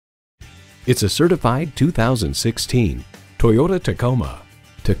It's a certified 2016 Toyota Tacoma.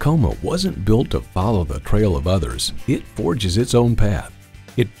 Tacoma wasn't built to follow the trail of others. It forges its own path.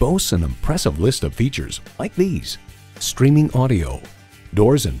 It boasts an impressive list of features like these: streaming audio,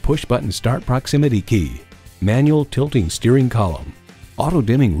 doors and push-button start proximity key, manual tilting steering column,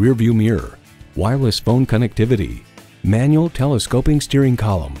 auto-dimming rearview mirror, wireless phone connectivity, manual telescoping steering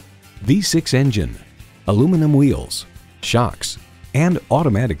column, V6 engine, aluminum wheels, shocks, and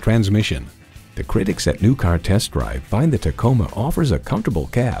automatic transmission. The critics at New Car Test Drive find the Tacoma offers a comfortable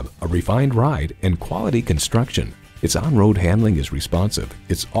cab, a refined ride, and quality construction. Its on-road handling is responsive.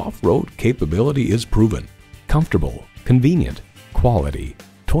 Its off-road capability is proven. Comfortable, convenient, quality.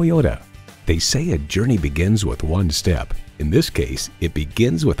 Toyota. They say a journey begins with one step. In this case, it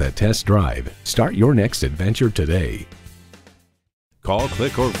begins with a test drive. Start your next adventure today. Call,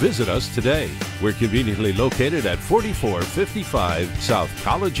 click, or visit us today. We're conveniently located at 4455 South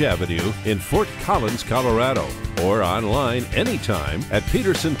College Avenue in Fort Collins, Colorado, or online anytime at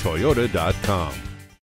PedersenToyota.com.